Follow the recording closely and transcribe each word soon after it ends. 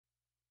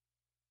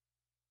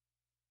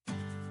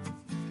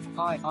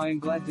Hi, I am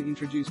glad to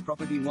introduce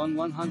property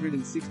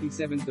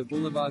 167 The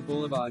Boulevard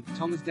Boulevard,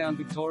 Thomastown,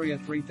 Victoria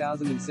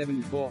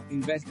 3074.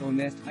 Invest or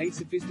nest, a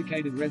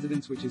sophisticated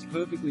residence which is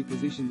perfectly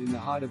positioned in the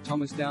heart of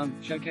Thomastown,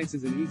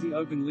 showcases an easy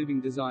open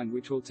living design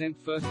which will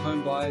tempt first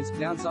home buyers,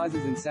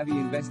 downsizers and savvy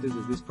investors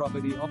as this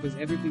property offers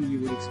everything you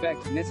would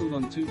expect. Nestled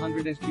on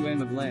 200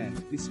 sqm of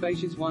land, this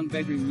spacious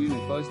one-bedroom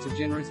unit boasts a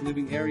generous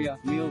living area,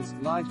 meals,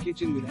 large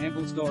kitchen with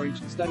ample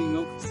storage, study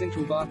nook,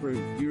 central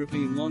bathroom,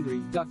 European laundry,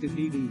 ducted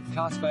heating,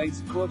 car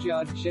space,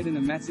 courtyard, shed and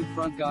a massive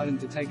front garden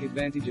to take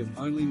advantage of.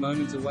 Only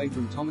moments away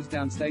from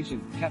Thomastown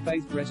Station,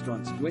 cafes,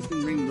 restaurants,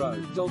 Western Ring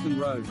Road, Dalton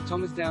Road,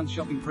 Thomastown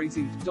Shopping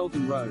Precinct,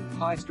 Dalton Road,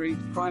 High Street,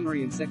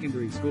 primary and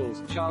secondary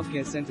schools,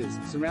 childcare centres,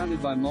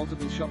 surrounded by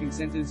multiple shopping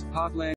centres, parkland.